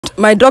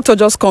my doctor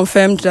just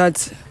confirmed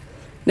that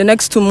the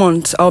next 2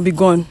 months I'll be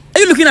gone. Are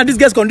you looking at this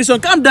girl's condition?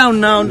 Calm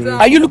down now.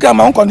 Are you looking at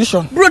my own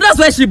condition? Bro, that's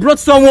why she brought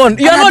someone.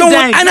 You're not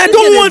dying. And I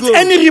don't want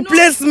any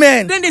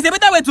replacement. Then there's a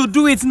better way to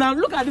do it now.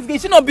 Look at this girl.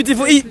 She's not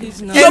beautiful.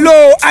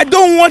 Hello, I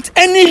don't want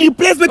any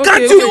replacement.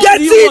 Can't you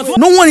get it?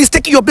 No one is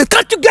taking your place.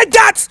 Can't you get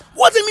that?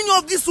 What's the meaning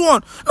of this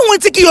one? No one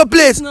is taking your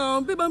place. No,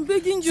 babe, I'm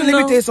begging you. So let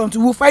me tell you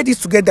something. We'll fight this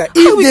together.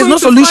 If there's no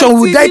solution,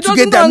 we'll die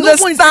together. No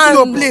one is taking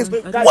your place.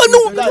 What?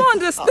 No, I don't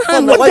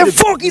understand. What the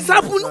fuck is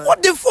happening?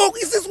 What the fuck?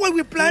 Is this what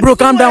we planned? Bro,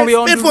 calm down. We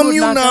all from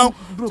you now.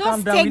 Bro,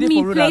 just take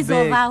me place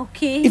over,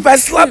 okay? If I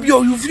slap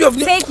you, you feel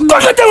take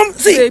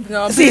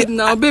me. See,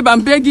 now, babe,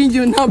 I'm begging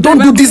you now. Don't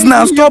do this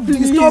now. Stop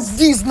this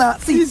now.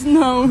 See,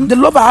 now. The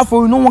love I have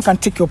for you, no one can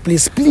take your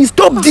place. Please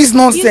stop this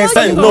nonsense.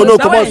 No,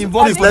 come on.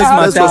 Please,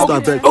 let's just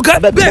start. Okay,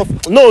 babe.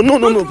 No,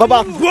 Baba.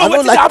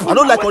 I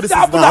don't like all this.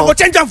 I go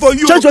change them for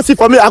you. Change your seat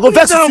for me. I go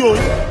vex you.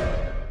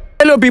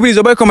 Hello, people. It's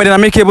your boy comedian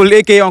Amicable,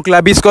 aka Uncle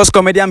Hibiscus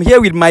Comedy. I'm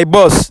here with my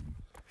boss,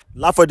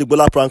 Laugh for the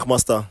Bola Prank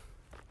Master.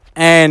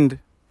 And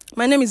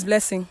my name is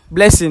Blessing.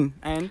 Blessing.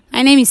 And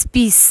my name is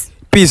Peace.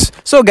 Peace.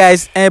 So,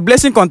 guys,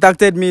 Blessing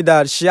contacted me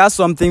that she has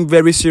something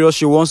very serious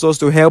she wants us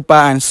to help her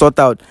and sort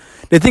out.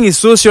 The thing is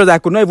so serious I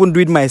could not even do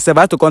it myself.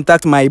 I had to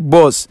contact my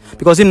boss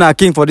because he's not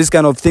king for this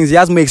kind of things. He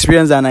has more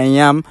experience than I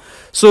am.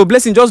 So,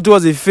 Blessing, just do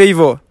us a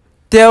favor.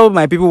 Tell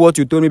my people what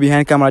you told me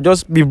behind camera.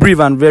 Just be brief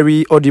and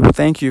very audible.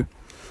 Thank you.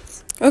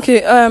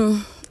 Okay.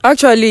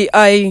 Actually,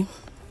 I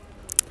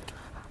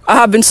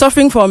have been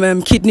suffering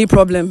from kidney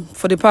problem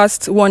for the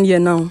past 1 year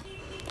now.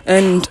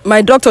 And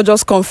my doctor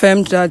just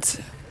confirmed that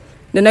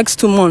the next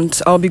 2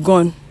 months I'll be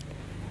gone.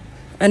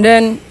 And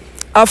then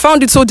I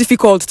found it so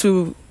difficult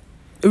to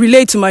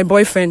relate to my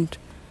boyfriend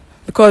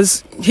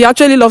because he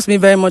actually loves me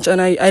very much and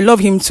I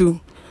love him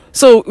too.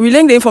 So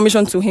relaying the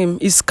information to him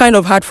is kind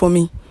of hard for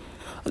me.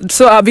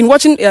 So I've been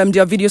watching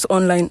their videos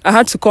online. I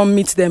had to come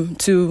meet them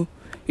to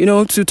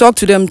talk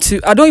to them.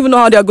 I don't even know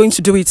how they are going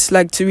to do it,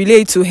 like to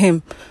relate to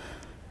him.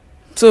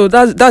 So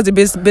that's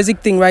the basic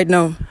thing right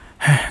now.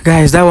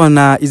 Guys, that one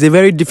is a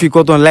very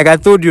difficult one, like I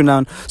told you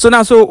now.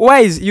 So why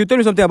is you told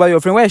me something about your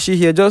friend? Why is she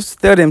here? Just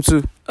tell them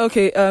too.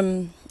 Okay,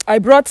 I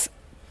brought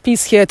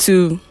Peace here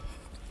to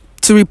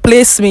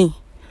replace me.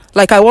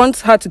 Like I want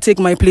her to take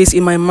my place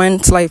in my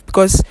man's life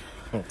because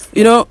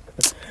you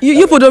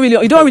people don't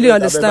really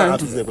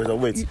understand.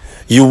 Wait.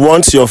 You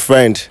want your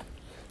friend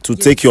to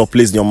take your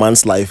place in your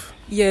man's life?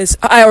 Yes,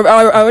 I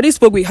already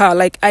spoke with her.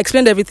 Like I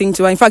explained everything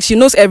to her. In fact, she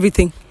knows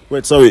everything.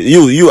 Wait, sorry.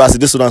 You as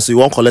this one, so you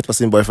won't collect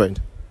person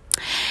boyfriend?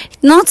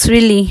 Not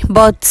really,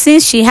 but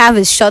since she have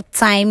a short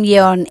time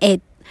here on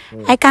earth,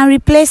 I can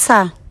replace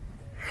her.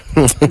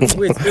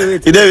 wait.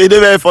 It's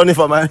very funny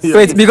for my.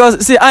 Wait,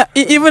 because see,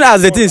 even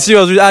as the thing is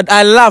serious,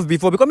 I laughed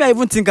before because I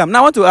even think now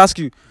I want to ask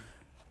you,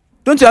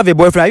 don't you have a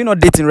boyfriend? Are you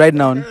not dating right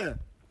now? Yeah.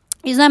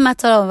 It's not a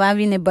matter of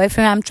having a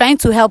boyfriend. I'm trying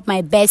to help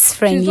my best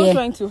friend She's here. not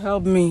trying to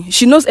help me.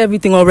 She knows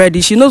everything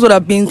already. She knows what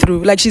I've been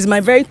through. Like she's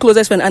my very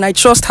closest friend and I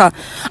trust her.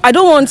 I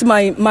don't want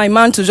my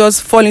man to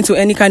just fall into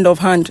any kind of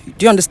hand.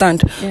 Do you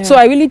understand? Yeah. So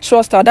I really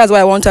trust her. That's why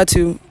I want her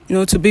to,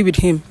 to be with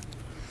him.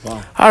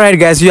 Wow. All right,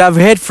 guys, you have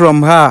heard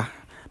from her.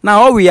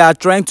 Now all we are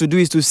trying to do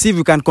is to see if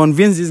we can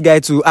convince this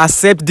guy to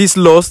accept this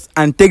loss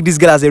and take this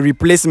girl as a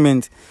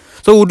replacement.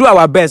 So we'll do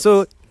our best.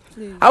 So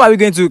how are we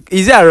going to?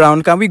 Is he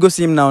around? Can we go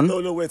see him now?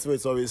 No, wait.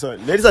 Sorry.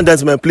 Ladies and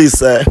gentlemen,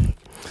 please.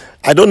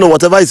 I don't know.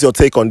 Whatever is your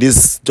take on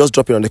this, just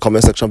drop it on the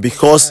comment section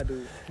because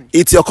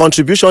it's your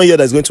contribution here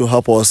that's going to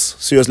help us.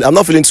 Seriously, I'm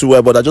not feeling too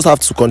well, but I just have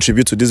to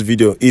contribute to this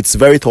video. It's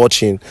very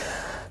touching.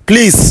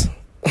 Please,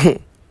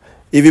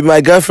 if you're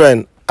my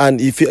girlfriend and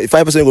if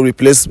I personally go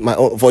replace my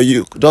own for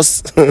you,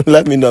 just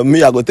let me know.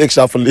 Me, I go take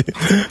sharply.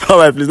 All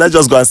right, please. Let's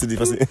just go and see the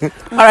person.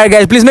 All right,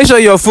 guys. Please make sure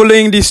you're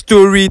following this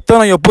story.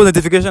 Turn on your post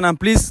notification and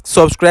please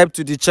subscribe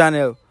to the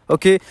channel.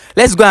 Okay.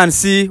 Let's go and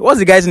see. What's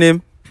the guy's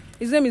name?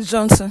 His name is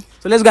Johnson.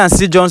 So let's go and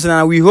see Johnson,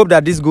 and we hope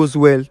that this goes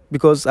well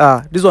because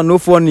this one no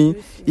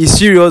funny. It's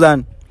serious,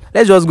 and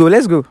let's just go.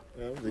 Let's go.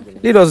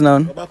 Lead us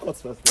now.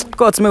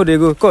 Cuts, may they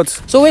go.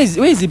 Cuts. So where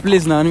is the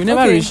place now? We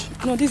never reach.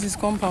 No, this is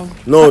compound.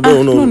 No.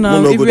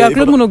 If we are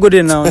close, we no go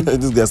there now.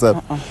 This guy's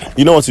up.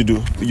 You know what to do.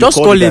 Just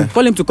call him.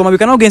 Call him to come. We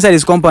cannot go inside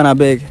his compound. I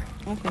beg.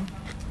 Okay.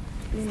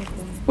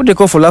 What they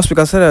call for last week?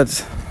 I said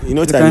that. You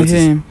know what I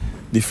noticed?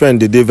 The friend,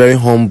 they very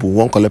humble.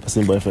 Won't collect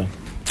person boyfriend.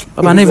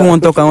 But I don't even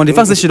want to talk around. The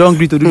fact that she don't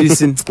agree to do this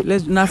thing.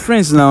 Let's not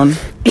friends now.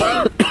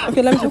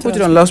 Okay, let me put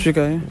it on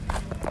loudspeaker.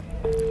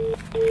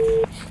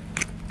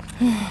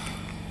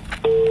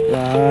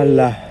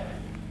 La.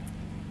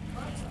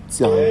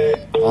 See,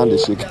 I'm the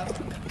shake.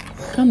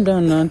 Calm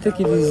down now. Take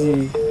it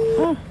easy.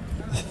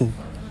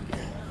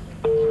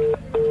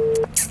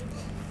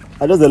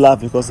 I just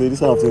laugh because this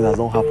kind of thing has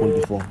not happened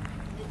before.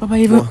 Papa,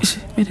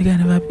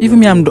 even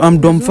me,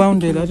 I'm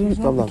dumbfounded. I don't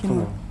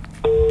know.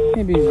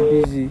 Maybe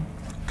he's busy.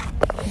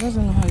 He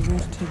doesn't know how he's going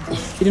to take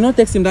this. You did not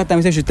text him that time.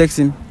 You said you should text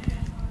him.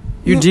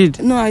 You did.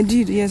 No, I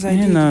did. Yes, I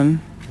did. Nah.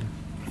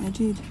 I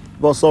did.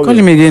 But sorry. Call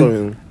him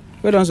again.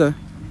 Wait on, sir.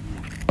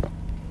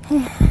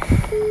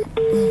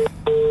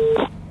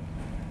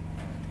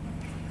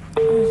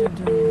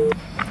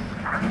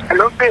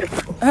 Hello, babe.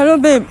 Hello,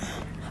 babe.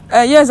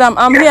 Yes,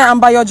 I'm here. I'm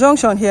by your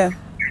junction here.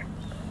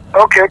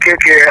 Okay.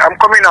 I'm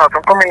coming out.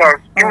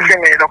 Give me 3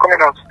 minutes. I'm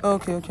coming out.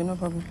 Okay, no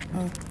problem.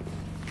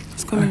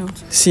 It's coming out.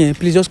 See,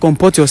 please just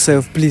comport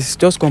yourself. Please,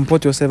 just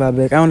comport yourself, I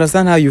beg. I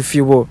understand how you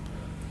feel, but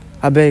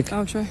I beg.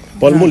 I'll try.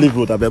 But move leave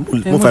road, I beg.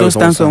 Move Just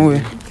stand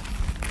somewhere.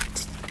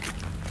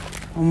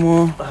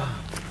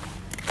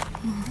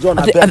 John,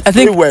 I I think- beg. I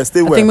think- Stay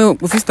I well.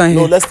 think we stand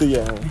No, here. let's stay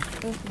here.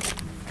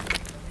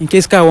 In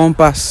case car won't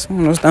pass,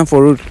 we don't stand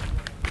for road.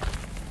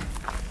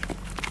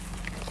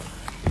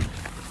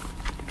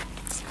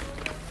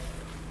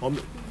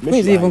 Where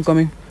is he even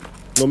coming?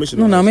 No, make she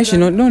No, know. make she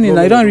no need.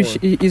 No, I don't no, reach.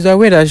 He's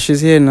aware that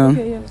she's here now.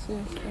 Okay, yes.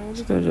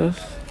 So just.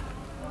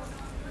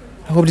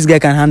 I hope this guy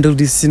can handle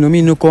this. You know,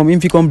 me no come.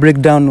 If he come break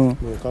down, no.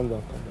 No, calm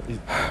down. Is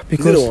it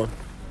Because the one?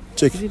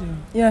 Check.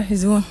 Yeah,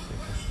 he's the one.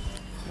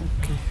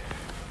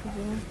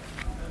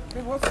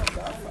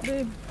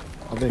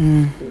 I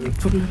beg.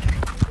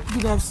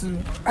 Good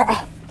afternoon.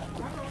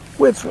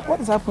 Wait, what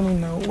is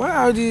happening now? Why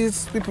are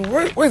these people?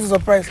 Where's the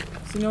surprise?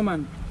 senior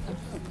man.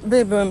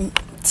 Babe,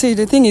 see,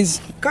 the thing is,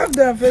 Calm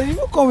down, fellas. You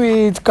don't come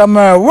with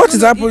camera. What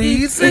is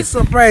happening? It's a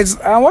surprise.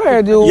 And why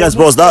are they? Yes,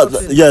 boss.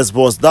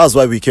 Boss. That's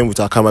why we came with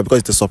our camera, because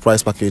it's a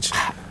surprise package.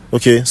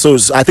 Okay, so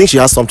I think she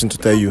has something to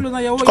tell you.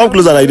 Come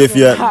closer, like if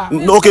you.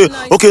 No,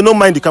 okay. No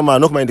mind the camera.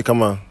 No mind the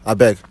camera. I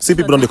beg. See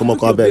people don't come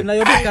up. I beg.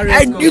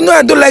 I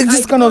don't like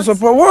this kind of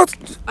surprise.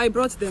 What? I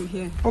brought them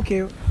here.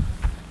 Okay.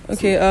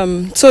 Okay,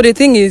 so the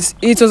thing is,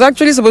 it was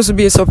actually supposed to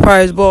be a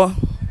surprise, but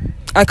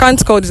I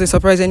can't call this a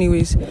surprise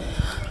anyways.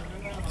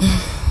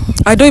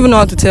 I don't even know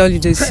how to tell you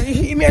this.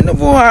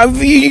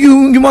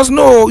 You must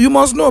know. You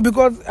must know,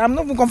 because I'm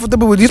not even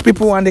comfortable with these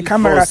people and the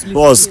camera.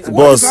 Boss.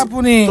 What is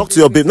happening? Talk to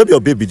your babe. Not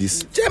your baby.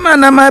 This.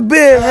 Chairman, and my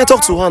babe. I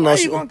talk to her now.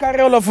 You can't carry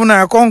all of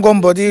una. Can't go,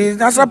 body.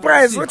 That's a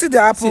surprise. What did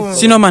happen?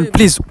 Senior man,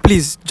 please,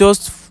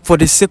 just for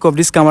the sake of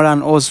this camera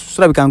and us,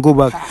 so that we can go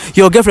back.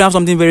 Your girlfriend has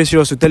something very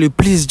serious to tell you.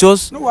 Please,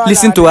 just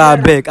listen to her. I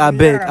beg.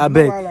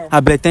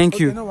 Thank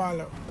you.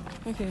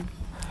 Okay.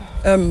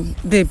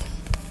 Babe,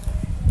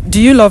 do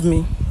you love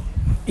me?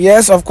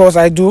 Yes, of course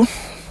I do.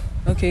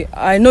 Okay,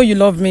 I know you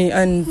love me,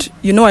 and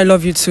you know I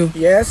love you too.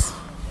 Yes.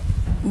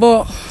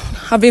 But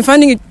I've been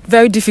finding it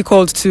very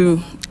difficult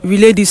to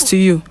relay this to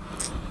you.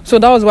 So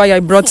that was why I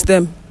brought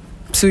them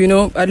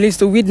to, at least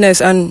to witness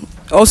and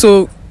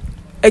also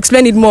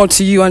explain it more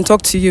to you and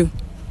talk to you.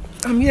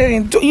 I'm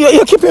hearing.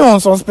 You're keeping on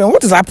suspense.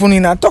 What is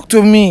happening now? Talk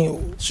to me.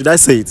 Should I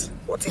say it?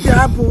 What did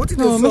happen? What did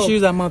No, they make say? sure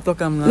use that mouth talk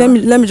him now.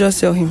 Let me just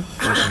tell him.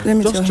 Let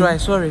me tell Just him. try.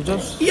 Sorry,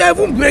 just. You're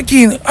even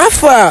breaking. How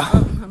far?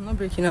 I'm not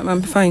breaking up.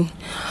 I'm fine.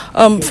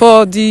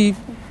 For the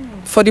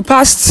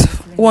past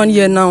 1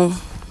 year now,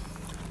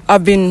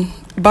 I've been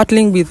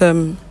battling with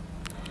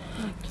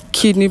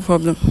kidney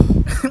problem.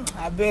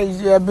 I beg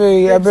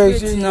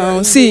you.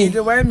 Now, see. They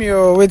whine me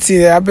or wait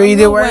here. I beg you. I'm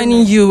They not whine whining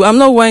me. you. I'm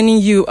not whining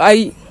you.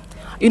 I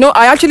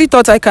actually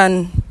thought I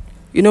can,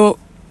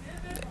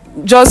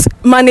 just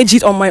manage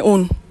it on my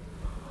own.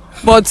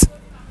 But,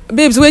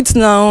 babes, wait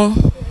now.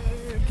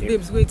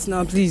 Babes, wait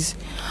now, please.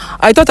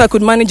 I thought I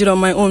could manage it on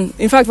my own.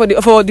 In fact, for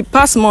the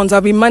past months,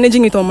 I've been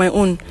managing it on my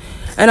own.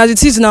 And as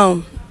it is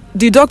now,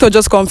 the doctor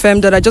just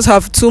confirmed that I just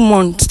have 2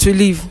 months to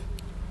live.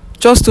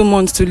 Just 2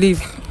 months to live.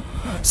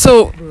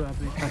 So,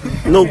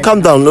 No,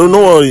 calm down. No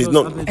worries.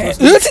 No.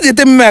 You think they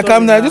tell me I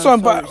calm down? This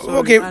one,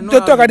 okay. They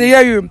talk. I dey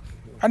hear you.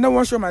 I don't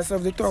want to show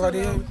myself. They talk. I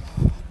dey hear you.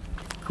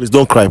 Please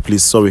don't cry,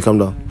 please. Sorry, calm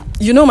down.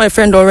 you know my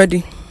friend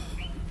already.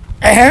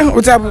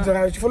 What's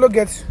happening? She follow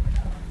get.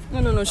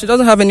 No, she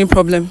doesn't have any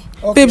problem.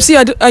 Okay. Babe, see,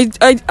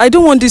 I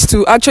don't want this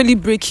to actually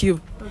break you.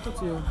 Talk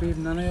to your babe,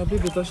 Nana. Your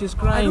babe, because she's I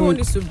crying. don't want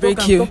this to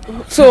break you.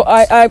 So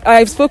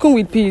I've spoken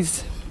with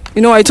Peace.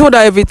 I told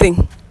her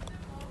everything.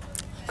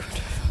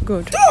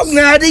 Good. Talk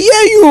now. They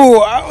hear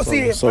you.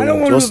 See, Sorry. I don't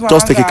want to lose my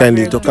Just take it anger,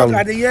 kindly. man. Talk Talk, calm.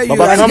 I dey hear you.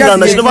 Baba, I calm just down.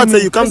 Now. dey She never hear tell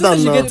you. you. Calm down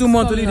She get now. 2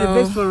 months to leave the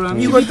face for her.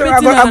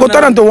 I go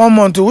turn into 1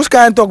 month too. Which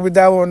kind of talk with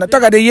that one? I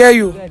talk. I dey hear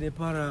you.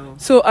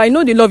 So I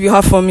know the love you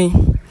have for me.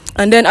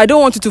 And then I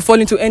don't want you to fall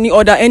into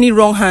any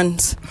wrong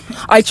hands.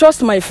 I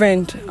trust my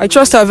friend. I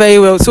trust her very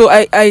well. So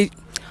I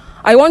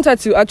want her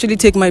to actually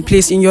take my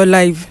place in your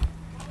life.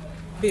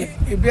 See,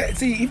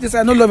 if they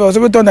say no love, I was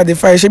able to turn that the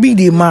fire. She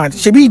be mad.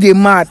 See,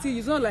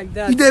 it's not like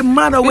that. You dey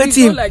mad or It's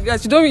waiting? not like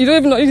that. You don't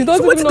even know. It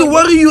doesn't What even did know.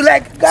 worry you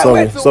like? God,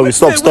 Sorry.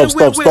 Stop.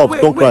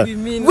 Don't cry.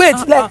 Wait,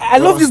 like I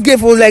love this girl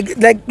for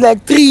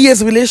like 3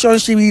 years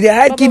relationship with a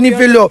high kidney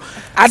failure.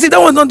 I said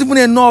that was not even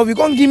enough. You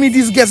can't give me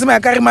this girl, say I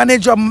carry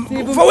manager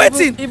for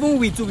waiting. Even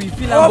we too, we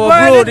feel Oh,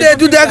 boy, they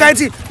do that kind of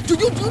thing. Do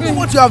you know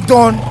what you have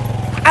done?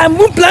 I'm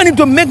planning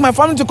to make my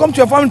family to come to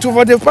your family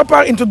for the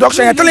proper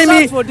introduction. You're telling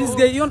me. For this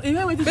girl,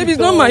 Baby, it's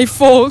not my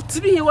fault.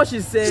 Did you hear what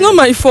she said? It's not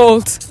my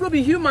fault. It's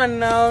probably human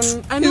now. It's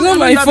not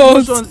my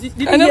fault.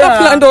 I never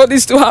planned all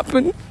this to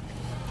happen.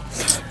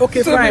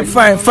 Okay,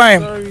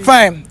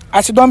 fine.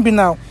 As you don't be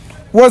now,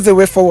 what's the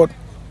way forward?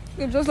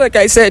 Just like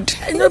I said.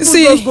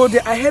 See, just go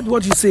there. I heard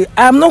what you say.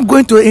 I'm not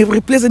going to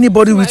replace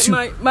anybody with you.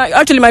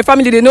 Actually, my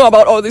family, they know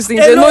about all these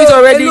things. They know it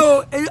already.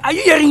 Hello. Are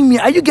you hearing me?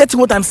 Are you getting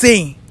what I'm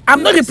saying?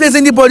 I'm not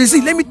replacing anybody.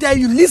 See, let me tell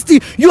you, listen.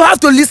 You have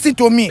to listen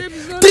to me.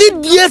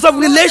 3 years of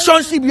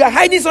relationship, you are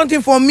hiding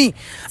something from me.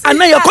 And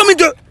now you're coming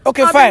to...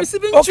 Okay, fine.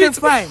 Okay,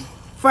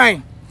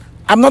 fine.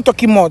 I'm not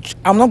talking much.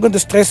 I'm not going to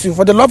stress you.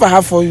 For the love I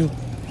have for you,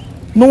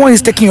 no one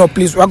is taking your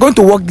place. We are going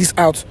to work this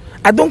out.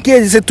 I don't care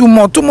if you say 2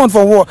 months. 2 months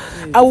for what?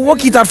 I will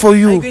work it out for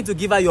you. Are you going to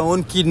give her your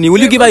own kidney? Will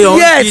you give her your own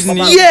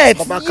kidney? Yes.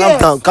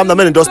 Papa, calm down,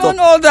 man. We've done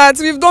all that.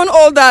 We've done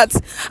all that.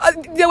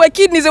 There were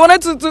kidneys. They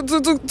wanted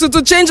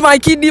to change my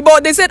kidney,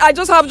 but they said I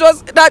just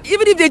that.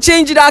 Even if they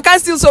change it, I can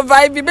still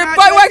survive it.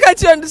 Why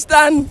can't you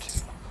understand?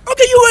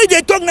 Okay, you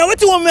already talk now. What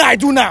do you want me to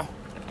do now?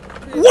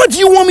 What do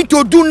you want me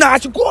to do now? I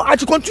should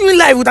continue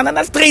life with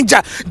another stranger.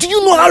 Do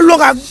you know how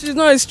long She's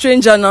not a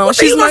stranger now.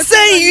 She's not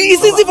saying.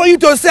 It's easy for you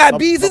to say.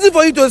 It's easy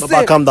for you to say.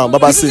 Papa, calm down.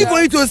 Baba, it's easy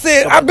for you to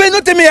say. I better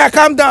not tell me I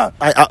calm down.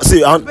 I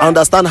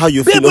understand how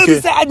you feel.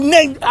 Okay. Say,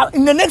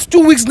 in the next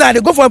 2 weeks now,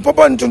 they go for a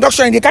proper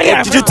introduction. They carry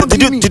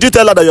did you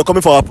tell her that you're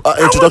coming for an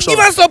introduction? I won't give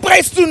her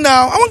surprise too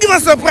now. I won't give her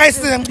surprise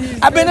to them.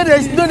 I better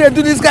not they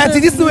do this kind of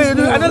thing. This is the way they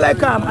do. I don't like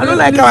them. I don't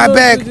like them. I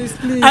beg.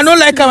 I don't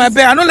like them. I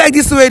beg. I don't like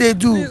this way they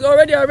do. Please,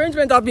 already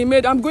arrangements have been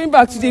made. I'm going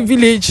back to the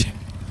village.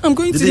 I'm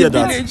going to the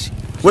village.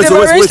 Wait,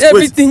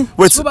 everything.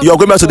 Wait, you're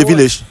going back to the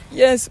village?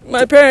 Yes,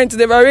 my parents,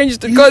 they've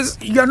arranged because...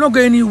 You're not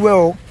going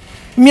anywhere.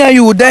 Me and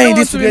you will die in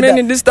this together. Remain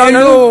in this town.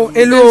 Hello.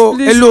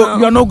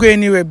 You're not going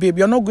anywhere, babe.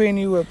 You're not going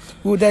anywhere.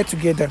 We will die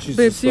together.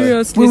 Babe,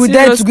 seriously. We will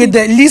die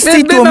together.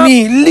 Listen to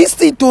me.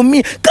 Listen to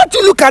me. Can't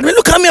you look at me?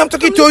 Look at me. I'm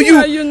talking to you.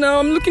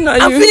 I'm looking at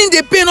you. I'm feeling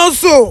the pain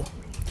also.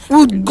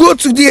 We'll go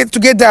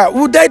together.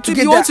 We'll die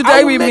together. You want to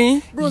die with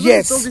me?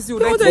 Yes.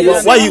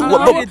 Why you?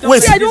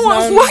 Wait. I don't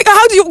want.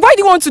 Why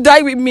do you want to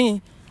die with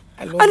me?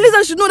 At least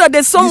I should know that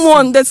there's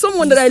someone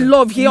that I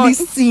love here.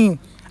 Listen,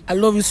 I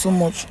love you so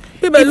much.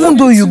 Babe, even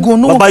though you go,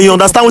 no. But you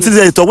understand what this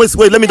guy is talking.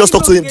 Wait, let me just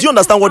talk to him. Do you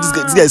understand what this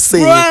guy is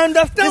saying? Bro, I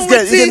understand. This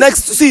guy in the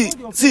next.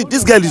 See,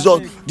 this girl is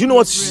just. Do you know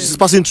what she's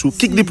passing through?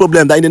 Kidney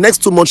problem. That in the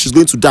next 2 months she's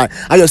going to die,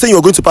 and you're saying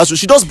you're going to pass through.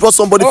 She just brought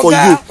somebody for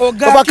you.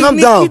 Papa, calm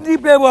down. Kidney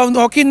problem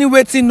or kidney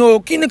waiting. No,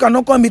 kidney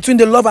cannot come between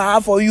the love I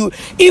have for you.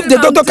 If the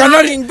doctor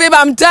cannot. Babe,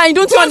 I'm dying.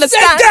 Don't you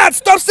understand?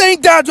 Stop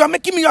saying that. You are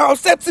making me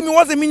accepting me.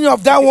 What's the meaning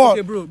of that one?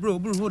 Okay, bro,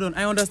 hold on.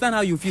 I understand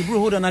how you feel, bro.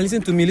 Hold on. Now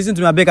listen to me.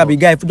 I beg,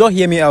 guy. Don't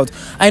hear me out.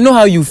 I know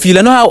how you feel.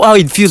 I know how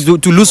it feels to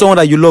lose someone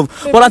that you love.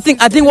 But I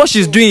think what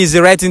she's doing is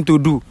the right thing to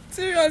do.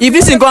 Seriously? If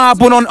this thing gonna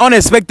happen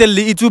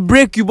unexpectedly, it will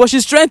break you. But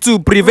she's trying to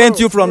prevent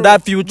you from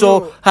that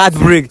future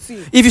heartbreak.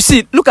 If you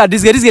see, look at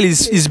this girl. This girl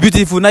is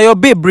beautiful. Now your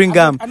babe bring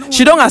him.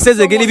 She don't access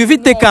again. If you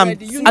fit take him,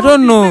 I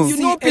don't know. You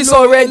know peace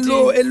already.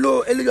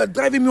 Hello. You're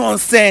driving me on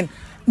sand.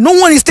 No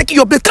one is taking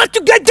your place. Can't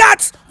you get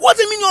that? What's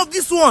the meaning of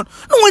this one?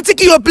 No one is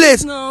taking your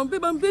place. No,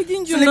 babe, I'm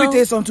begging you. So let me tell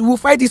you something. We'll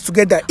fight this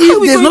together.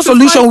 If there's no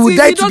solution, we'll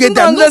die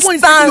together. No one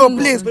is taking your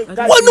place. What?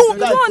 No, you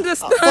don't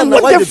understand.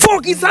 What the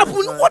fuck is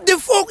happening? What the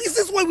fuck is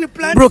this? What we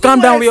plan? Bro,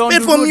 calm down. We all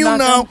from you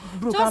now.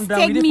 Bro, just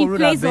take me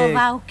place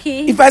over,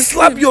 okay? If I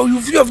slap you,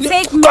 you feel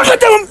take me.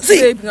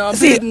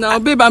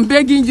 Babe, babe, I'm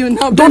begging you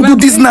now. Don't do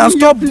this now.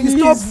 Stop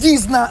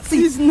this now.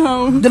 See,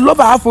 the love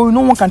I have for you,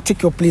 no one can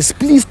take your place.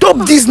 Please stop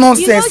this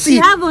nonsense. See,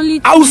 I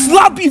will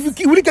slap you if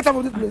you really get out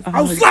of this place.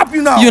 I will slap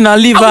you now. You now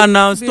leave her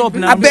now. Stop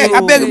now. I beg.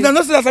 If you're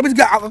not saying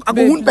that, I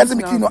go one person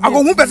be clean. I go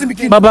one person be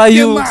clean. Baba,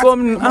 you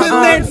come.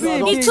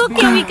 It's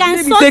okay. We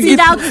can sort it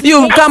out.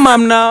 You come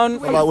am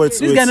now. Wait.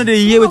 This guy know they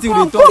hear what you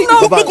talk. We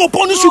go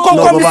punish you.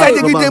 Come inside.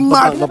 They get mad.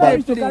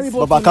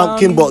 Baba,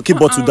 keep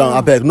bottle down.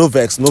 I beg, no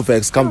vex,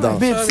 calm down.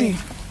 Babe, see.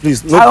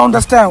 Please, I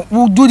understand.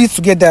 We'll do this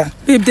together.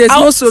 Babe, there's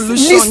no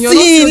solution.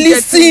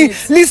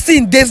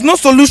 Listen. There's no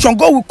solution.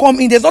 God will come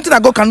in. There's nothing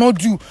that God cannot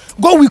do.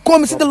 God will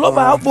come and see the love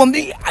I have for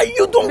me.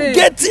 You don't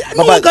get it.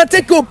 No one can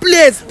take your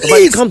place.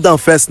 Please. Calm down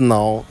first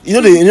now.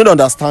 You don't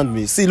understand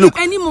me. See, look.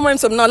 Any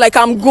moment from now, like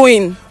I'm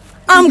going.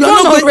 I'm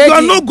going already. You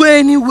are not going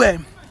anywhere.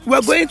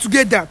 We're going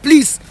together.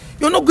 Please.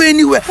 You're not going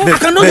anywhere. I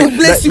cannot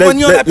replace you on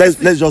your life.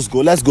 Let's just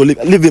go. Let's go.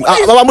 Leave him.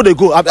 I'm going to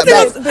go.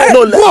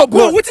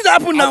 Go. What did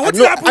happen now?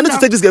 I need to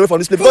take this guy away from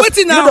this place. Because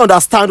you don't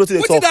understand what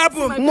they talk. What did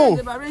happen? No.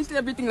 They've arranged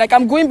everything. Like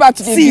I'm going back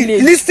to the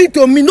village. Listen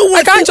to me. No one.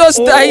 I can't just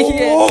die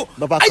here.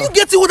 Are you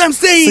getting what I'm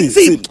saying?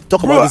 See.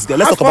 Talk about this guy.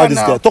 Let's talk about this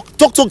guy.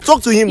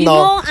 Talk to him now. You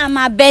know I'm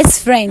my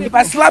best friend. If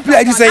I slap you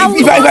like this,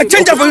 if I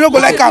change her for you, you go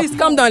like her. Please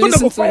calm down.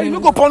 Listen to me. You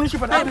go punish you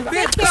for that.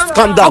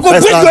 Calm down. I go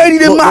break your head in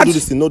the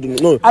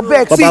mat. No. I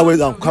beg. Baba, wait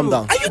down. Calm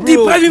down. Are you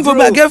depriving for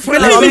my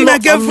girlfriend? Let me be my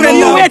girlfriend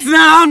now. Wait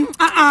now.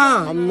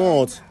 I'm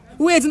not.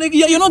 Wait,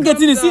 you're not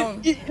getting it. See,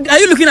 are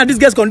you looking at this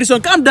girl's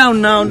condition? Calm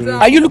down now.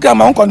 Are you looking at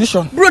my own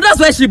condition? Bro, that's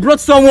why she brought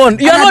someone.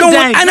 You're not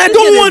dying. And I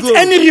don't want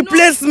any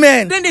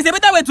replacement. Then there's a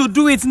better way to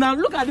do it now.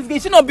 Look at this girl.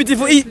 She's not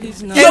beautiful.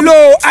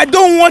 Hello, I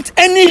don't want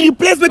any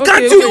replacement.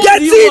 Can't you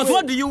get it?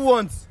 What do you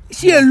want?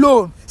 She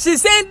alone.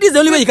 She's saying this is the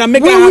only way you can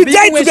make We her will happy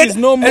die even when together. she's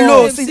no more.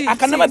 Hello, see, I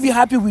can never be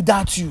happy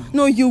without you.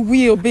 No, you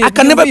will, babe. I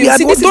can You never will. be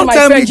happy. See, this is Don't my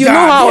tell me friend. You know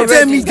that. how Don't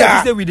tell me already.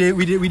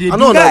 that. I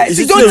know, Guys,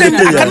 see, don't tell me.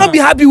 I cannot be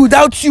happy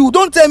without you.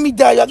 Don't tell me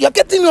that. You're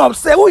getting me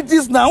upset. Who is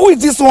this now? Who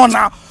is this one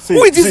now?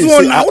 Who is this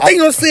one now? What are you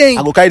not saying?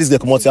 I go carry this guy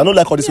come out. I don't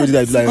like all this way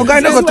that you like. Okay,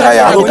 I'm not gonna try.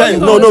 I go carry.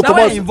 No, come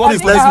on.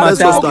 Involved Please, let's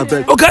just start.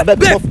 Okay,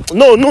 babe.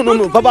 No,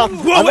 Baba.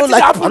 I don't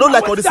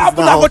like all this I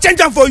now. go change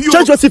them for you.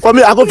 Change your seat for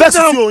me. I go vex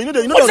you. You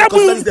know What's the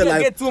happening? their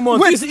life. Get 2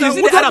 months. Wait, You see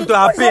the what's Adam to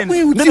her pain.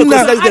 happening with No, you no,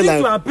 now? consider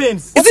Adding to her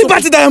pains. Is it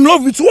party that I'm in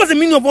love with? What's the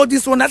meaning of all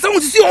this one? I said,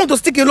 you want to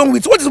stick along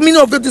with. What is the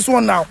meaning of this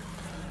one now?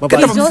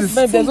 Get up from this.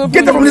 Babe, there's no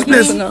Get up from this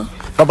problem. place. No.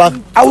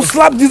 Baba. I will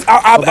slap this.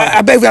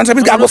 I beg you, I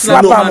will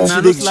slap her. man,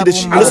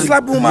 I will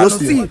slap woman.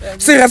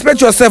 See, respect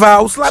yourself.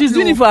 I will slap She's you.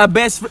 doing it for her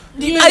best friend.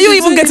 Are you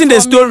even getting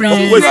the story?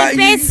 Wait, My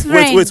best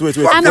friend. wait.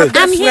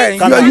 I'm here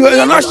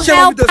You're not to sharing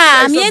help with her.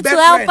 us. I'm here to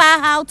help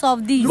her out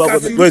of this. Wait.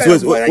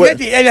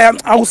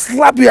 I will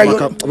slap you.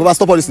 Baba,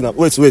 stop all this now.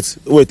 Wait.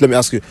 Let me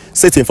ask you.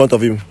 Sit in front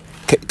of him.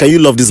 Can you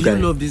love this guy?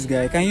 You love this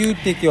guy. Can you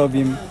take care of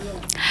him?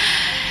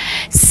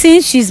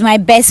 Since she's my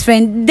best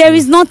friend, there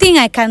is nothing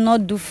I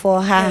cannot do for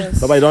her.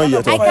 Baba, you don't hear.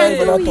 I can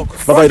do it.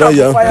 Baba, you don't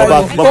hear.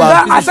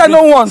 Baba. I said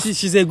no one.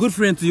 She's a good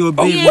friend to your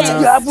baby.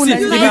 Yes. See,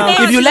 Yes.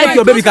 if you like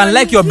your baby, you can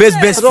like your best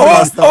friend. Okay.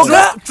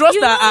 Trust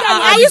You know her.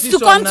 that I used to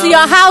come to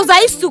your house.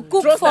 I used to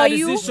cook for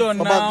you.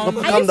 Baba, I calm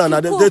used down.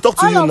 to They cook. talk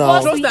to you All of now.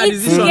 us, we Trust her eat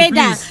decision,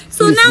 together. please.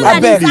 So now I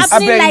that beg, it's I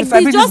happening beg, like if I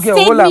this, be just this girl,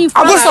 take hold me on.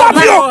 from I go slap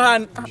her.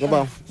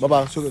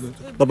 Baba,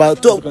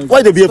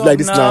 why they behave like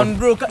this now?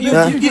 Bro, you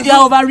are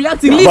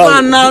overreacting. Leave Baba,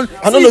 her now.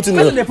 I don't know what to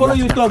When know. they follow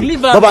you talk,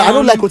 leave her. Baba, I now.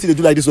 don't like what they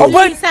do like this. Oh.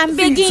 Please, I'm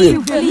begging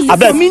you, please. I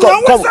beg,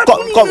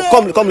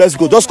 come, let's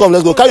go. Just come,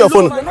 let's go. Carry your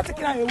phone.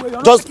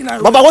 Just,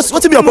 Baba, what's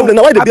be your problem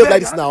now? Why they behave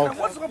like this now?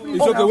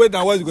 It's okay, wait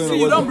now, what's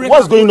going on?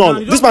 What's going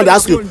on? This man they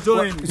ask you.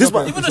 This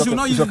man, Even though she will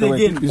not use it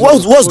again.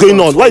 what's going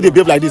on? Why they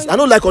behave like this? I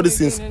don't like all these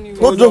things.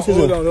 Hold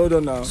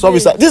on now. Sorry,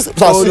 sir. This, sir,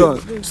 Hold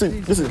on. see,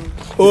 listen.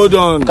 Hold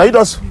on. Can you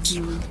just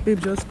Babe,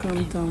 just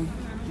calm down.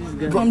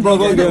 Bro,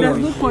 what's going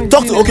on?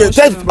 talk to? Okay,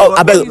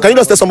 I beg. Can you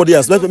just tell somebody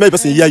else? Let the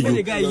person hear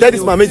you. Tell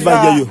this man, make the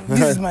man hear you.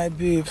 This is my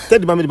babe. Tell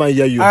the man, make the man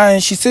hear you.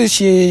 And she said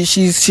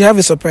she have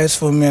a surprise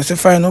for me. I said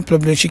fine, no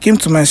problem. She came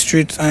to my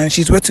street and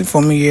she's waiting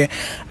for me here.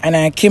 And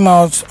I came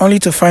out only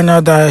to find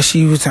out that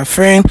she was her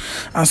friend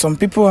and some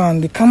people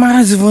and the camera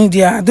is even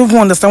there. I don't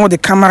even understand what the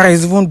camera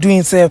is even doing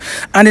itself.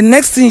 And the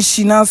next thing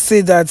she now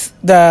said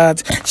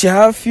that she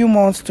have a few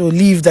months to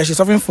live, that she's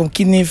suffering from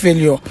kidney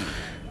failure.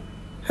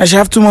 And she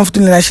have 2 months to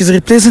live, and she's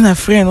replacing her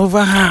friend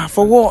over her.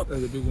 For what?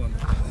 That's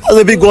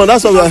a big one.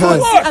 That's what we're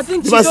having. I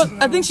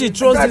think she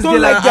trusts this don't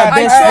girl like like that. her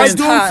I best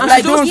don't- friend.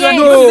 I don't Yes,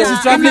 know. She's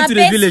I'm traveling her to the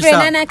best village, friend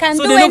sir. and I can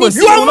So do they know go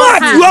anything You are for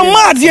mad. her. You are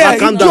mad. Yeah.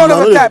 Calm You down don't now.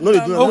 understand. No, they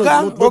cause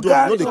Okay.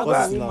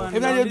 now. If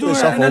they do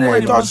Shuffle it, more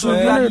they touch you.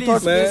 They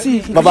touch you.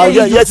 See, Baba,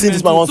 yeah, see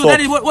this man wants So talk.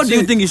 that is what do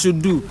you think you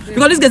should do?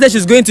 Because this girl said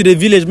she's going to the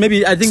village.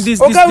 Maybe I think this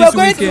okay, we're this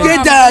going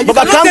weekend. together.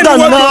 Baba, calm down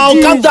now.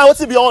 Calm down.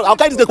 What's it beyond? I'll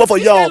carry this guy for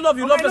you. You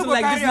love person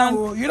like this man.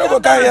 You don't go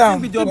carry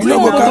am. You don't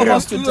go carry am.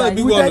 This is a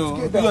big one, no.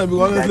 This is a big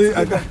one, honestly.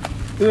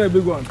 This is a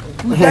big one.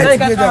 We die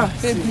together.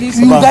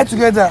 We die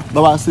together.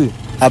 Baba, see.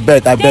 I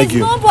beg There's you.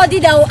 nobody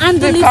that will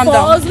handle it calm for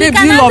down. us. We Babe,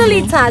 can you love handle me.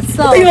 it ourselves.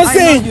 What are you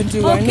saying?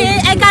 Okay,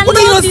 I can What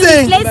are you love you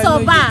saying? in place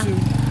of her.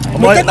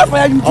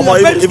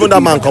 Even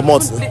that man come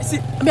out. See,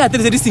 I mean, I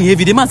tell you, this thing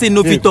heavy. The man say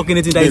no fit talk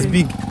anything that is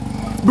big.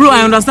 Bro,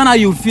 I understand how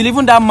you feel.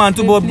 Even that man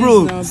too, but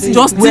bro,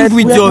 just think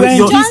with your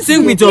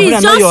think with your brain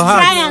and not your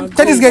heart.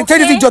 Tell this guy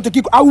just to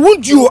kick. I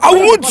want you.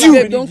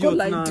 Don't go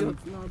like that.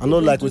 I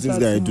don't like what this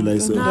guy do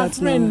like so. I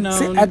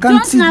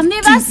can't see. I've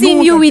never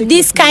seen you with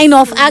this kind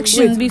of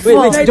action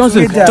before.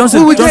 Johnson,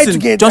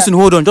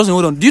 hold on.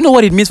 Do you know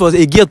what it means for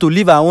a girl to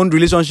leave her own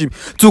relationship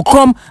to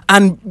come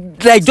and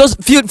like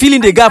just fill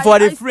in the gap for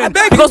her friend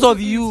because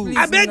of you?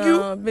 I beg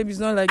you. Baby, it's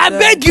not like I that.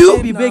 beg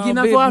you. Be begging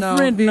her for her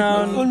friend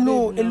now.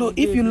 Hello.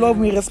 If you love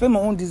me, respect my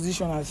own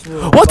decision as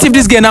well. What if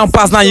this girl now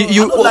pass now?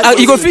 You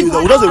go fit. We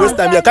don't waste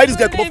time here. Carry this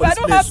guy come up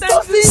for this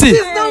place. See,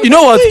 you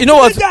know what?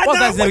 What's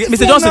that?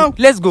 Mr. Johnson,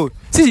 let's go.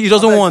 See, he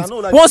doesn't want.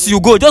 Once you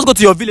go, just go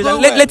to your village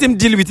and let him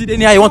deal with it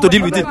anyhow you want to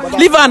deal with it.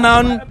 Leave her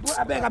now.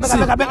 I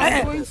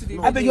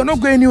beg, you're not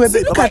going anywhere.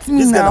 Babe. Look at me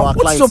This guy now. our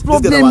What's your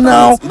client. This guy problem our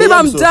now? client. Babe,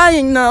 I'm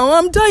dying now.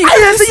 I'm dying.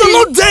 I say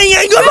you're not dying.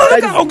 You're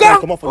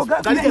not. Come up for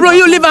this. Bro,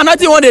 you leave her,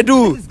 nothing what they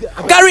do.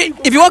 Carry,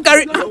 if you want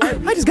carry.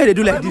 Why this guy they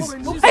do like this?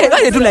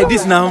 Why they do like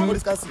this now?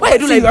 Why they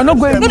do like? You're not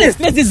going. No, they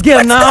stress this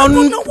girl now.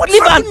 Leave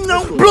her.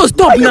 Bro,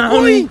 stop now.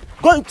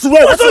 Going to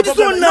where? What's all this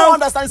one now?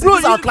 Bro,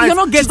 you're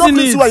not getting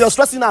it. You're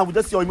stressing out with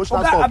just your emotional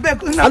stuff.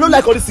 I I don't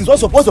like all these things.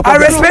 What's your I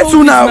problem? respect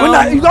you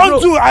now. You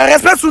don't do. I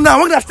respect you now.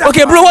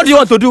 Okay, bro, what do you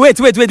want to do? Wait.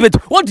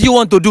 What do you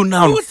want to do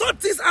now? We will sort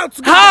this out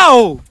together.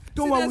 How?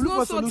 Don't worry, There's we'll no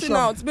look for sorting solution.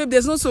 out, babe.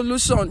 There's no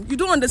solution. You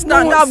don't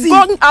understand. No, see,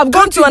 I've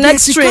gone to an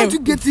extreme. Can't you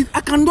get it?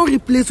 I cannot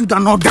replace with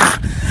another.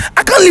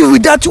 I can't live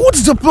without you. What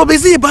is the problem?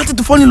 Is it about it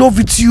to fall in love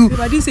with you? Babe,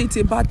 I didn't say it's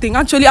a bad thing.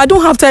 Actually, I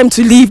don't have time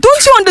to leave.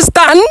 Don't you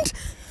understand?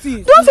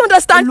 Don't you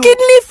understand?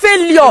 Kidney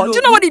failure. Do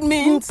you know what it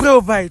means?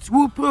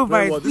 We'll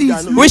provide.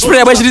 Please. Which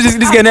prayer? But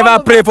this girl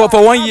never pray for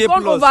 1 year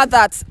Gone plus. over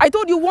that. I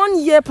told you 1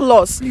 year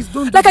plus. Please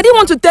don't. Like I didn't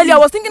want to tell you. I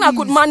was thinking I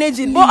could manage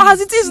it, but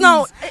as it is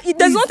now,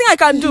 there's nothing I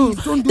can do.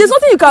 There's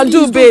nothing you can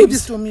do, babe.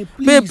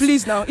 Babe,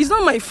 please now. It's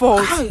not my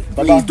fault.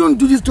 Please don't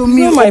do this to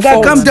me. It's not my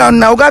fault. Calm down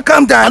now.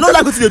 Calm down. I don't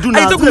like what they do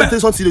now. I don't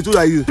something they do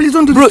like you. Please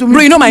don't do this to me.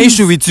 Bro, you know my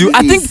issue with you.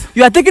 I think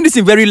you are taking this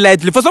thing very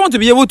lightly. For someone to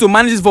be able to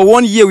manage this for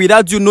 1 year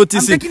without you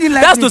noticing, taking it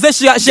that's to say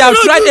she has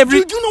tried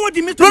every. Do you know what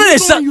it means?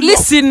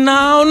 Listen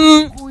now.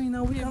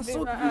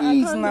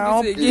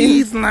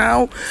 Please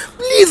now.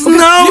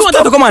 You want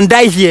her to come and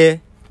die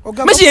here?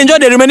 Make she enjoy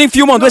the remaining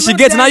few months when she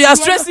gets. Now you are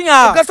stressing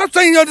her. Okay, stop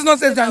saying all this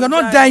nonsense. You're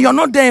not dying. You're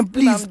not dying.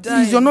 Please,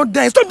 you're not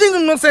dying. Stop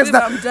doing nonsense.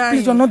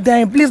 Please, you're not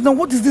dying. Please, now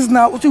what is this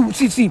now?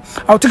 See.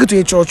 I'll take you to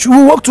a church.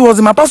 We'll walk towards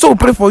him. My pastor will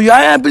pray for you.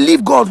 I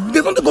believe God.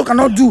 There's nothing God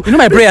cannot do. You know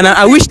my prayer now.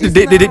 I wish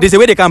there's a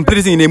way they can play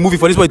this in a movie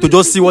for this boy to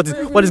just see what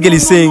this girl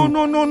is saying.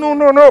 No.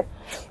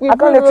 I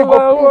can't let you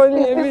go. Do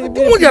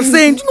you know what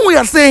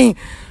you're saying?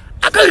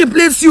 I can't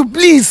replace you.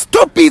 Please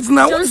stop it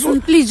now.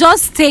 Johnson, please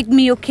just take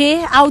me,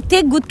 okay? I'll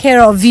take good care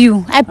of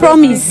you. I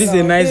promise. This is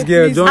a nice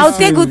girl. Johnson. I'll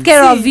take good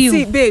care of you.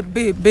 See,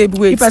 babe,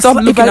 wait. If I Stop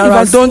looking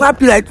around.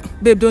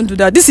 Babe, don't do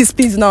that. This is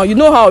peace now. You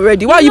know how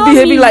already. Why are you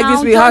behaving like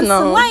this with her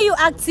now? Why are you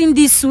acting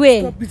this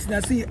way?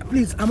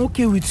 Please, I'm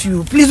okay with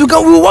you. Please,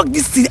 we'll work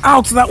this thing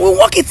out now. We'll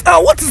work it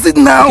out. What is it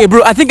now? Okay,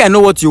 bro, I think I know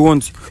what you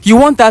want. You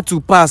want that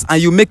to pass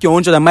and you make your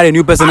own child and marry a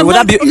new person. Would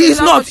that be? It's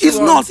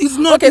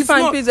not. Okay,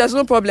 fine, please. There's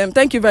no problem.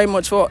 Thank you very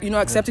much for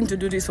accepting to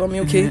do this for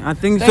me. Okay. I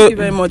think so. Thank you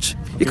very much.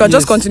 You can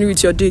just continue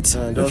with your date.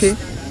 Okay. You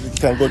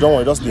can go. Don't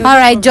worry. Just leave. All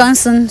right,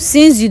 Johnson.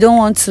 Since you don't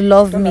want to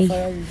love me,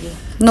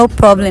 no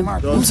problem.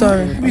 I'm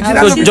sorry.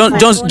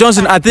 So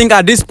Johnson, I think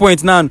at this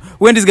point now,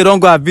 when this girl don't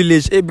go to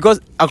village,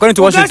 because according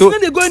to what she told,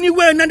 they go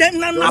anywhere.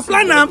 Now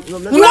plan them.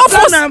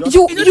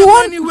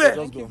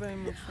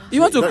 You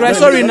want to cry?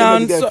 Sorry now.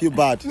 Feel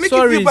bad.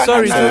 Sorry.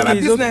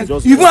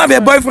 You won't have a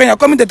boyfriend. You're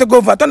coming to take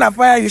over. Turn a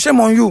fire. You shame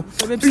on you.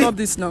 Stop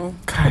this now.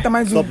 What am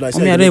I doing? I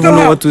don't even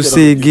know what to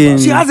say again.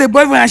 She has a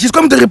boyfriend and she's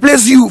coming to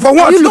replace you. For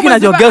what? Are you looking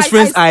at your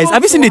girlfriend's eyes?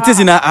 Have you seen the tears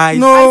in her eyes?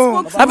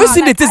 No. Have you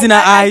seen the tears in her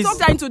eyes? I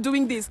talked her into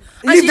doing this.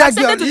 And Leave she that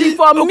girl. accepted to do it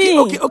for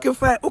me.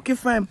 Okay,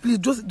 fine. Please,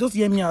 just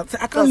hear me out.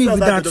 I can't live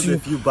without you.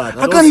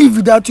 I can't live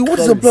without you. What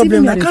is the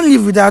problem? I can't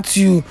live without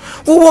you.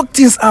 We'll work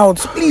things out.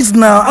 Please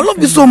now. I love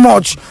you so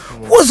much.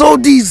 What's all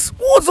this?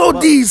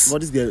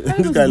 But this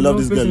guy love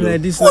this girl.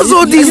 What's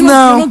all this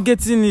now? You're not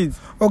getting it.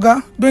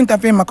 Oga, don't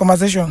interfere in my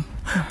conversation.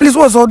 Please,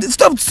 what's all this?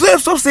 Stop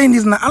saying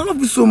this now. I love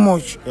you so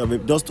much. Yeah,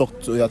 babe, just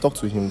talk to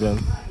him then.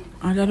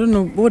 I don't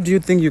know. What do you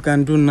think you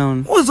can do now?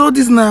 What's all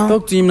this now?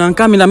 Talk to him now.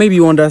 Calm him down. Maybe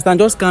you understand.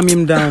 Just calm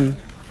him down.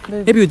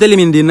 Maybe you tell him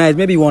in the night.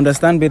 Maybe you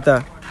understand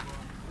better.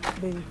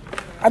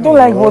 I don't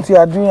like what you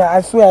are doing.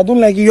 I swear, I don't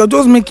like it. You're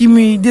just making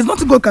me. There's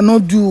nothing God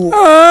cannot do. Look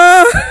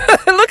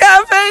at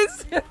her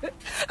face.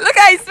 Look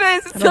at his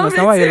face. It's so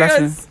Why are you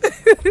laughing?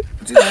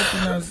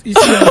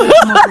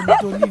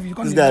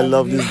 This guy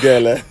love this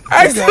girl.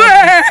 I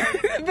swear,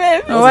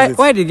 babe. No,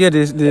 why they get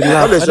this? They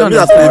laugh. I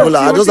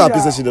just happy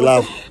that she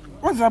laugh.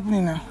 What's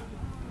happening now?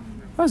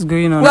 What's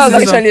going on? That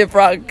was actually a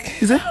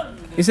prank. Is it?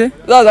 You say?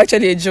 That was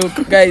actually a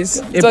joke, guys.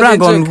 A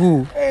prank on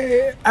who?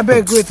 I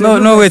beg, wait. No,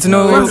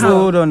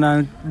 hold on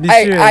now. Be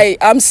serious.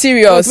 I'm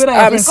serious.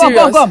 I'm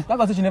serious. Come.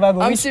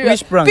 I'm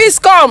serious. Which prank? Please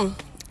come.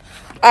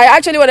 I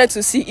actually wanted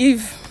to see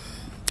if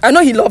I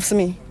know he loves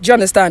me. Do you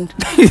understand?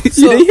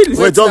 So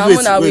wait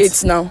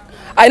now.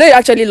 I know he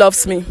actually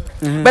loves me,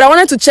 but I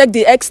wanted to check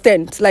the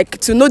extent, like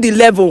to know the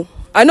level.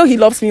 I know he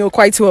loves me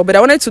quite well, but I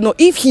wanted to know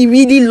if he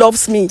really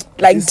loves me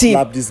like deep.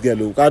 Slap this girl.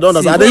 Look. I don't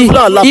understand.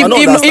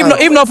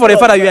 If not for the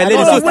fact that you are a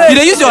lady, so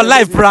you use your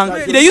life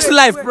prank. You use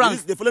life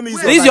prank.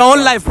 They use your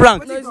own life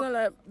prank. No, it's not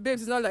like,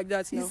 babes, it's not like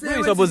that. No.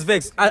 You're supposed to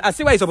vex. I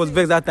see why you're supposed to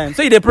vex that time.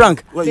 So you the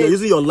prank. Well, you're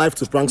using your life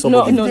to prank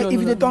somebody. No.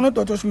 If they turn not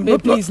to touch me,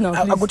 babe, please now.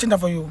 I'll go change that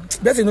for you.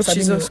 Best you know,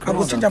 Jesus I'll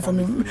go change that for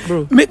me.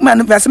 Bro. Make my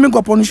anniversary,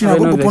 go punish you. I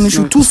go punish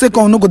you. 2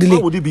 seconds, no go delay.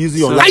 Why would you be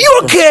using your life? Are you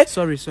okay?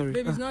 Sorry.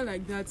 Babe, it's not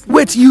like that.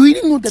 Wait, you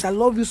really know that I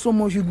love you so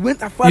much. You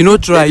went afar. You know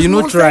try.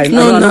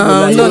 No.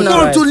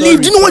 No. To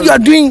leave. Do you know what you are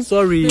doing?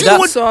 Sorry.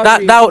 Sorry.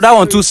 That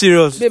one too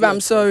serious. Babe, I'm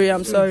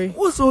sorry.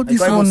 What's all this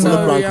Why one you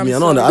now? prank me? I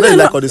don't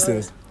like all these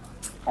things.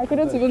 I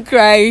couldn't even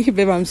cry.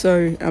 Babe, I'm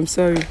sorry.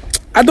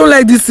 I don't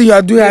like this thing you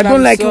are doing. I don't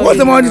I'm like it. sorry, What's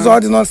the matter with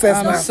all this nonsense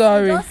I'm now?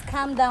 sorry. Just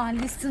calm down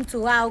and listen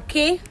to her,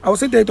 okay? I will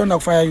say that you turn down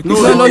fire.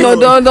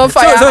 No, don't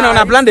fire. So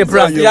now plan the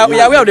prank. Yeah, we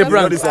are aware of the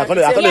prank.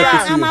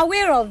 Yeah, I'm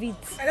aware of it.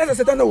 That's a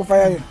Satan that will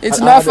fire you. It's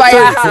not fire.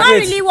 It's not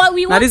really what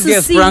we want to see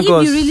if you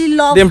really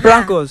love them her.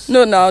 prank us.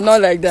 No,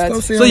 not like that.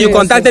 So you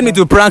contacted me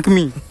to prank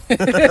me.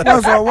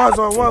 What's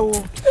all?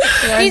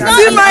 He's not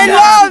See my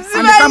love.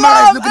 And the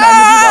camera is looking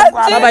at me.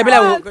 Baba, be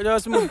like,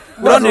 just move.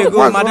 We don't dey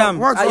go,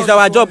 madam. It's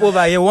our job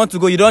over here. We want to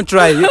go. You don't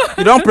try. You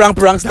don't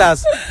prank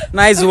stars.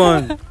 Nice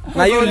one.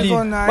 Now you leave.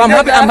 But I'm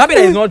happy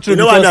that it's not true. You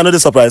know why I'm not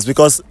surprised?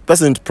 Because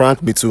person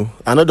prank me too.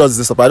 I know does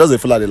this surprise. Does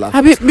it feel like they laugh?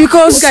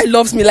 Because this guy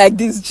loves me like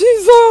this.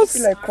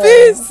 Jesus,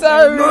 please,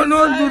 sorry.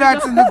 No, do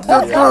that.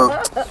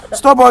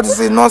 Stop all this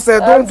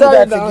nonsense. Don't do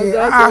that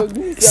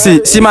again.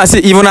 See,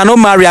 even I no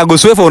marry, I go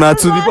swear for una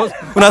too because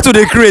una too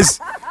dey craze.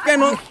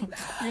 What?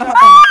 Look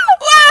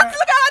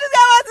at what this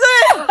guy was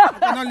doing. I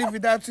cannot live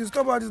without you.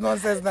 Stop all this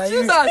nonsense now.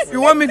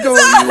 You want me to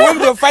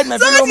fight my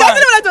fellow man?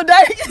 You wanted to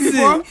die.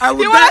 I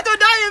would You wanted to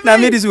die. Now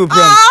me this will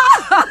prank.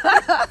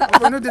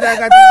 I know that I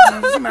got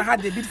see my heart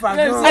a bit fast.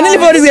 I nearly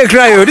for this guy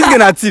cry. This guy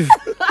na thief.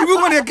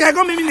 People when they cry,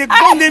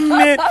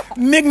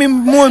 make me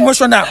more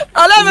emotional.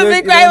 I'll let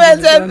me be crying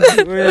myself.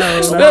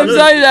 I'm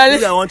sorry,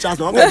 darling. I want chance.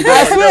 I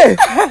swear.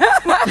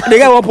 The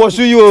guy won't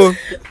pursue you.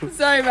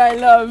 Sorry, my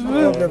love.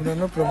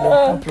 No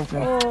problem.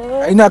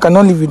 You know I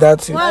cannot live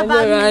without you. What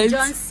about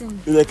Johnson?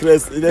 It's a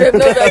craze.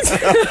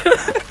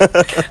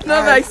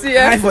 No vaccine.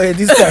 Hi for a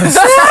distance.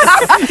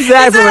 He's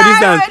high from a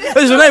distance.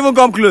 She should not even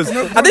come close.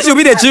 I think she'll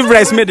be the chief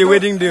bridesmaid the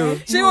wedding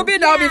day. She will be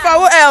now before.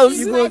 Who else?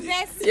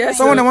 Yes.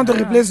 Someone that want to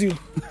replace you.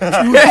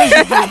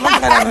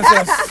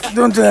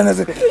 Don't do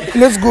anything.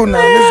 Let's go now.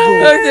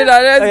 Okay,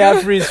 now let's Yeah,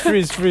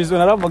 freeze.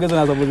 When I don't forget when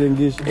I was supposed to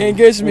engage.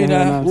 engage me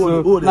now.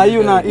 So now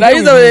you Now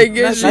you don't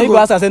engage Now you me. go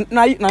ask us.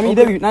 Now you go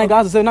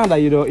ask us. Now that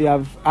you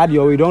have had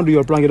you don't do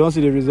your prank, you don't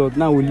see the result.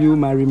 Now will you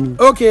marry me?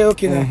 Okay.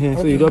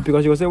 So you don't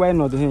because you go say why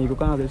not? You go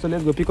come. So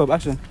let's go pick up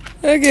action.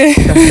 Okay.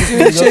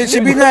 She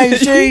be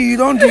nice. You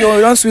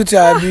don't sweet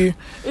her.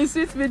 It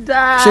suits me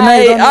die. She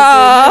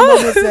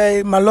nobody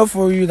say my love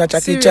for you. That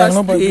Jackie Chan.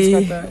 Nobody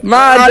say that.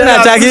 Mad.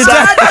 Jackie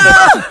Chan.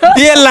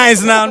 The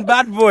airlines now,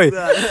 bad boy.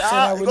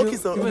 Will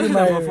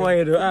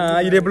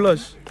You dey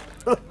blush.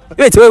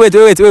 Wait.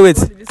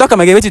 Talk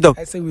again. Wait, you talk.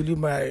 I say, will you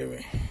marry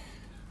me?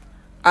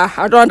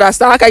 I don't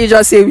understand. How can you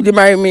just say, will you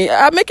marry me?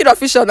 I'll make it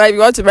official now if you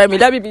want to marry me.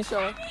 Let me be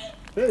sure.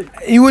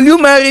 Will you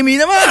marry me?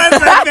 Let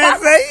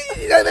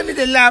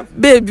me laugh.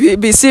 Babe,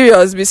 be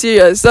serious.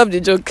 Stop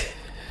the joke.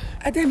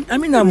 Make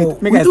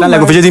I sound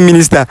like a officiating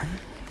minister.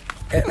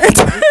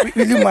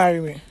 Will you marry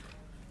me?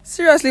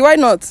 Seriously, why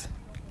not?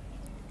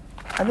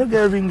 I don't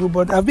get a ring,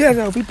 but I've been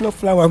a people of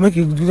flower make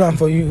you do that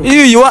for you.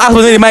 You want ask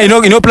for the man,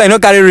 you know play, no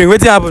carry ring.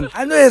 What happen?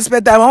 I know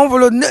expect that. I won't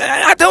follow.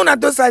 I don't know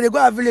that side. They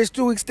go to village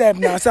 2 weeks time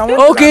now. So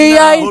Okay,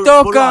 I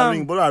talk.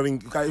 Borrow a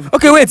ring.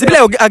 Okay, wait.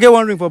 I get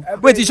one ring for.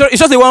 Wait, you sure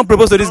they want to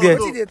propose to this girl?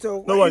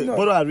 No worry.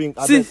 Borrow a ring.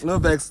 See, no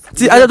vex.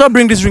 See, I don't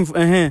bring this ring.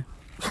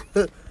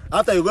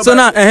 After you go. So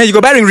now, you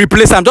go buy ring,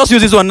 replace am. Just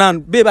use this one now,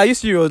 babe. Are you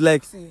serious?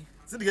 Like.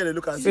 See the girl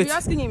look at. You're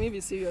asking him if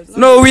he's serious.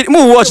 No, we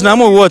move watch now.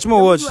 Move watch.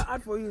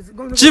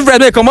 Chief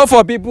bridesmaid come up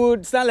for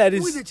people. Stand like Who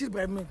is this. the chief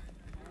bridesmaid?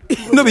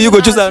 No, but you go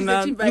choose her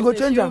now. You go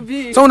change her.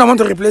 Someone that want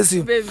to replace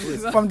you. Baby.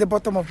 From the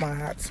bottom of my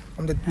heart,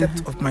 from the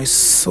depth of my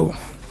soul.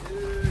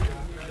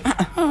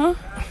 Will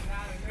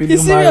you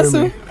He's marry serious,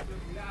 me?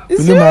 He's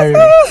Will you marry me?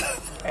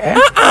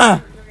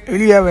 serious.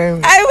 Will you marry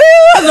me? I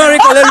will. Sorry,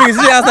 collect ring.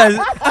 Sorry.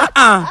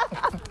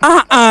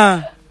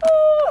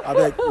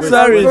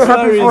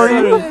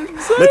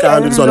 Make I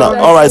handle this one now.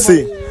 All right,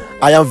 see.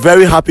 I am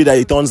very happy that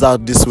it turns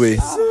out this way.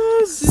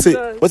 See,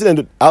 what's it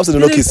do? I also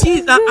don't know kiss.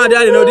 They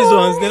know these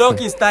ones. They don't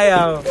kiss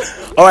tire.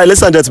 All right,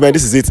 ladies and gentlemen,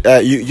 this is it.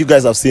 You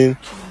guys have seen.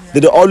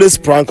 They always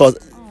prank us.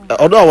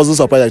 Although I wasn't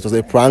surprised that it was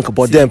a prank,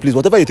 but then please,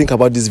 whatever you think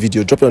about this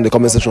video, drop it in the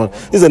comment section.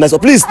 This is a nice one.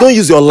 Please don't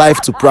use your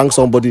life to prank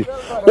somebody.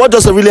 What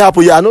just really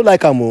happened? Yeah, I don't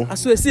like Amo. I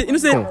swear, see,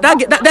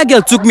 that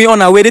girl took me on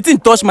her way. They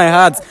didn't touch my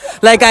heart.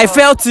 Like I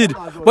felt it.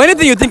 But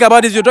anything you think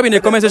about this, you drop in the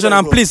comment section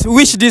and please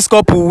wish this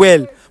couple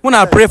well.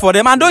 Wanna pray for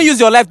them and don't use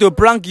your life to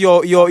prank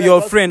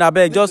your friend. I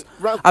beg, just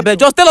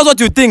tell us what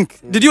you think.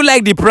 Did you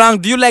like the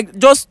prank?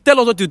 Just tell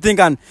us what you think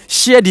and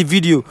share the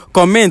video,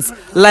 comment,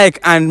 like,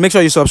 and make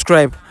sure you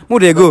subscribe. Move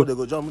they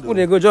go,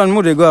 John.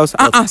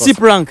 See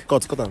prank.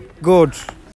 Cut. Good.